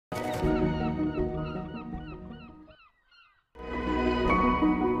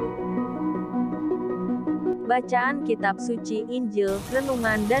Bacaan Kitab Suci, Injil,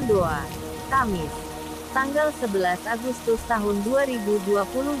 Renungan dan Doa. Kamis, tanggal 11 Agustus tahun 2022.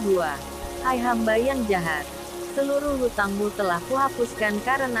 Hai hamba yang jahat, seluruh hutangmu telah kuhapuskan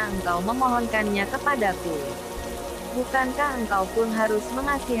karena engkau memohonkannya kepadaku. Bukankah engkau pun harus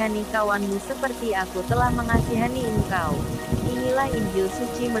mengasihani kawanmu seperti aku telah mengasihani engkau? Inilah Injil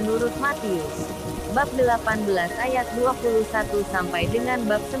suci menurut Matius, bab 18 ayat 21 sampai dengan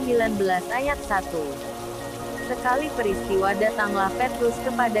bab 19 ayat 1. Sekali peristiwa datanglah Petrus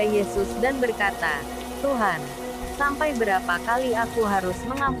kepada Yesus dan berkata, "Tuhan, sampai berapa kali aku harus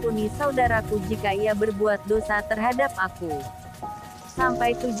mengampuni saudaraku jika ia berbuat dosa terhadap aku?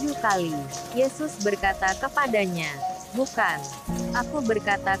 Sampai 7 kali?" Yesus berkata kepadanya, "Bukan, aku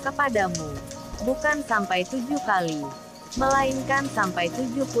berkata kepadamu, bukan sampai 7 kali, melainkan sampai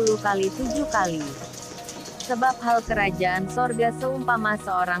 70 kali 7 kali. Sebab hal kerajaan sorga seumpama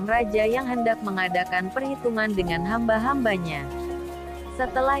seorang raja yang hendak mengadakan perhitungan dengan hamba-hambanya.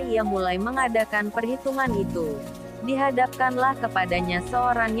 Setelah ia mulai mengadakan perhitungan itu, dihadapkanlah kepadanya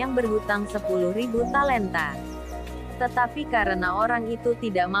seorang yang berhutang 10.000 talenta. Tetapi karena orang itu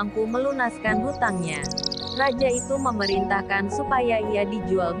tidak mampu melunaskan hutangnya, raja itu memerintahkan supaya ia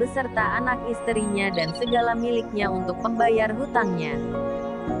dijual beserta anak istrinya dan segala miliknya untuk membayar hutangnya.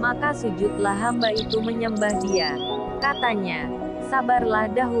 Maka sujudlah hamba itu menyembah dia. Katanya, 'Sabarlah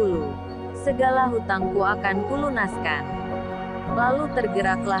dahulu, segala hutangku akan kulunaskan.' Lalu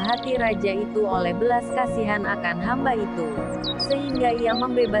tergeraklah hati raja itu oleh belas kasihan akan hamba itu, sehingga ia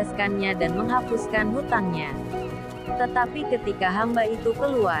membebaskannya dan menghapuskan hutangnya. Tetapi ketika hamba itu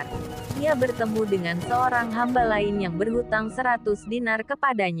keluar, ia bertemu dengan seorang hamba lain yang berhutang 100 dinar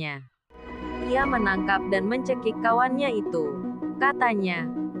kepadanya. Ia menangkap dan mencekik kawannya itu. Katanya,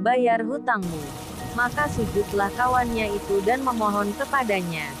 'Bayar hutangmu.' Maka sujudlah kawannya itu dan memohon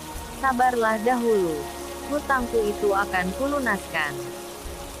kepadanya, 'Sabarlah dahulu, hutangku itu akan kulunaskan.'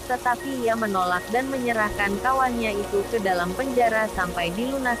 Tetapi ia menolak dan menyerahkan kawannya itu ke dalam penjara sampai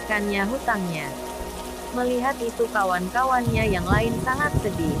dilunaskannya hutangnya. Melihat itu kawan-kawannya yang lain sangat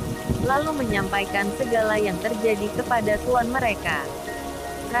sedih, lalu menyampaikan segala yang terjadi kepada tuan mereka.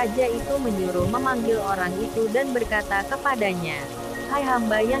 Raja itu menyuruh memanggil orang itu dan berkata kepadanya, 'Hai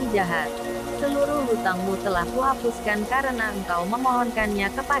hamba yang jahat, seluruh hutangmu telah kuhapuskan karena engkau memohonkannya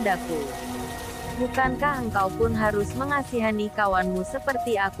kepadaku. Bukankah engkau pun harus mengasihani kawanmu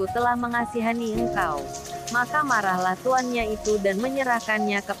seperti aku telah mengasihani engkau?' Maka marahlah tuannya itu dan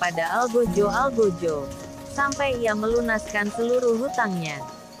menyerahkannya kepada algojo-algojo, sampai ia melunaskan seluruh hutangnya.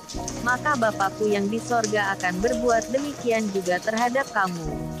 Maka Bapakku yang di sorga akan berbuat demikian juga terhadap kamu,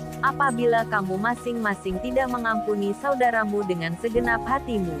 apabila kamu masing-masing tidak mengampuni saudaramu dengan segenap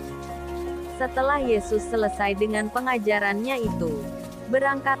hatimu." Setelah Yesus selesai dengan pengajarannya itu,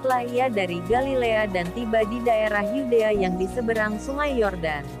 berangkatlah ia dari Galilea dan tiba di daerah Yudea yang di seberang sungai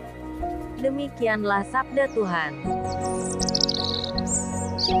Yordan. Demikianlah sabda Tuhan.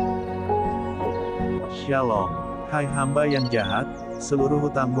 Shalom. Hai hamba yang jahat, seluruh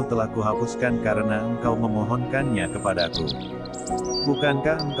hutangmu telah kuhapuskan karena engkau memohonkannya kepadaku.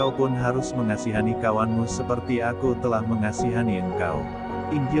 Bukankah engkau pun harus mengasihani kawanmu seperti aku telah mengasihani engkau?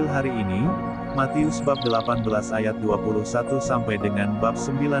 Injil hari ini, Matius bab 18 ayat 21 sampai dengan bab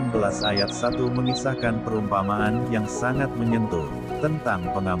 19 ayat 1 mengisahkan perumpamaan yang sangat menyentuh tentang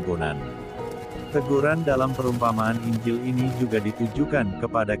pengampunan. Teguran dalam perumpamaan Injil ini juga ditujukan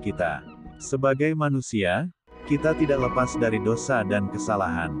kepada kita. Sebagai manusia, kita tidak lepas dari dosa dan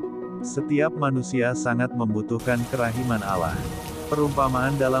kesalahan. Setiap manusia sangat membutuhkan kerahiman Allah.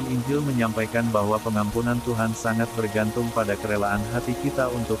 Perumpamaan dalam Injil menyampaikan bahwa pengampunan Tuhan sangat bergantung pada kerelaan hati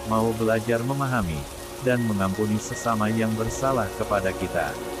kita untuk mau belajar memahami dan mengampuni sesama yang bersalah kepada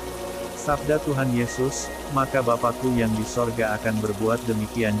kita. Sabda Tuhan Yesus, "Maka Bapakku yang di sorga akan berbuat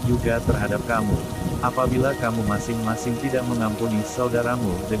demikian juga terhadap kamu, apabila kamu masing-masing tidak mengampuni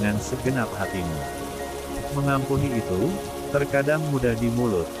saudaramu dengan segenap hatimu." Mengampuni itu terkadang mudah di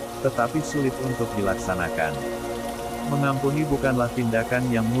mulut, tetapi sulit untuk dilaksanakan. Mengampuni bukanlah tindakan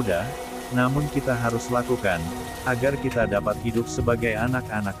yang mudah, namun kita harus lakukan, agar kita dapat hidup sebagai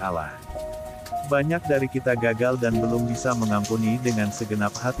anak-anak Allah. Banyak dari kita gagal dan belum bisa mengampuni dengan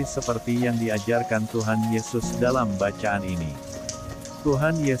segenap hati seperti yang diajarkan Tuhan Yesus dalam bacaan ini.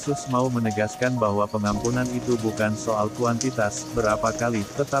 Tuhan Yesus mau menegaskan bahwa pengampunan itu bukan soal kuantitas, berapa kali,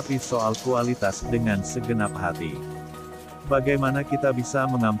 tetapi soal kualitas dengan segenap hati. Bagaimana kita bisa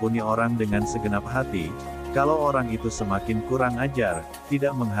mengampuni orang dengan segenap hati, kalau orang itu semakin kurang ajar,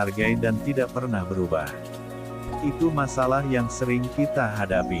 tidak menghargai dan tidak pernah berubah? Itu masalah yang sering kita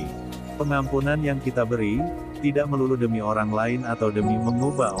hadapi. Pengampunan yang kita beri, tidak melulu demi orang lain atau demi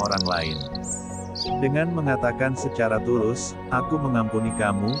mengubah orang lain. Dengan mengatakan secara tulus, "Aku mengampuni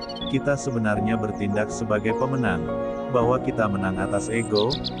kamu," kita sebenarnya bertindak sebagai pemenang, bahwa kita menang atas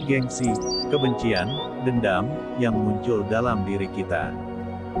ego, gengsi, kebencian, dendam, yang muncul dalam diri kita.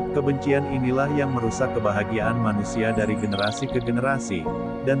 Kebencian inilah yang merusak kebahagiaan manusia dari generasi ke generasi,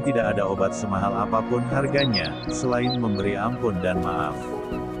 dan tidak ada obat semahal apapun harganya, selain memberi ampun dan maaf.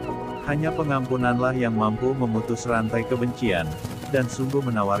 Hanya pengampunanlah yang mampu memutus rantai kebencian, dan sungguh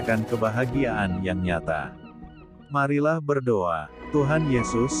menawarkan kebahagiaan yang nyata. Marilah berdoa. Tuhan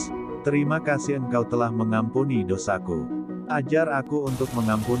Yesus, terima kasih Engkau telah mengampuni dosaku. Ajar aku untuk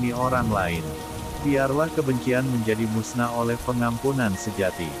mengampuni orang lain. Biarlah kebencian menjadi musnah oleh pengampunan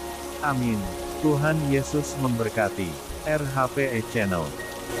sejati. Amin. Tuhan Yesus memberkati. RHPE Channel.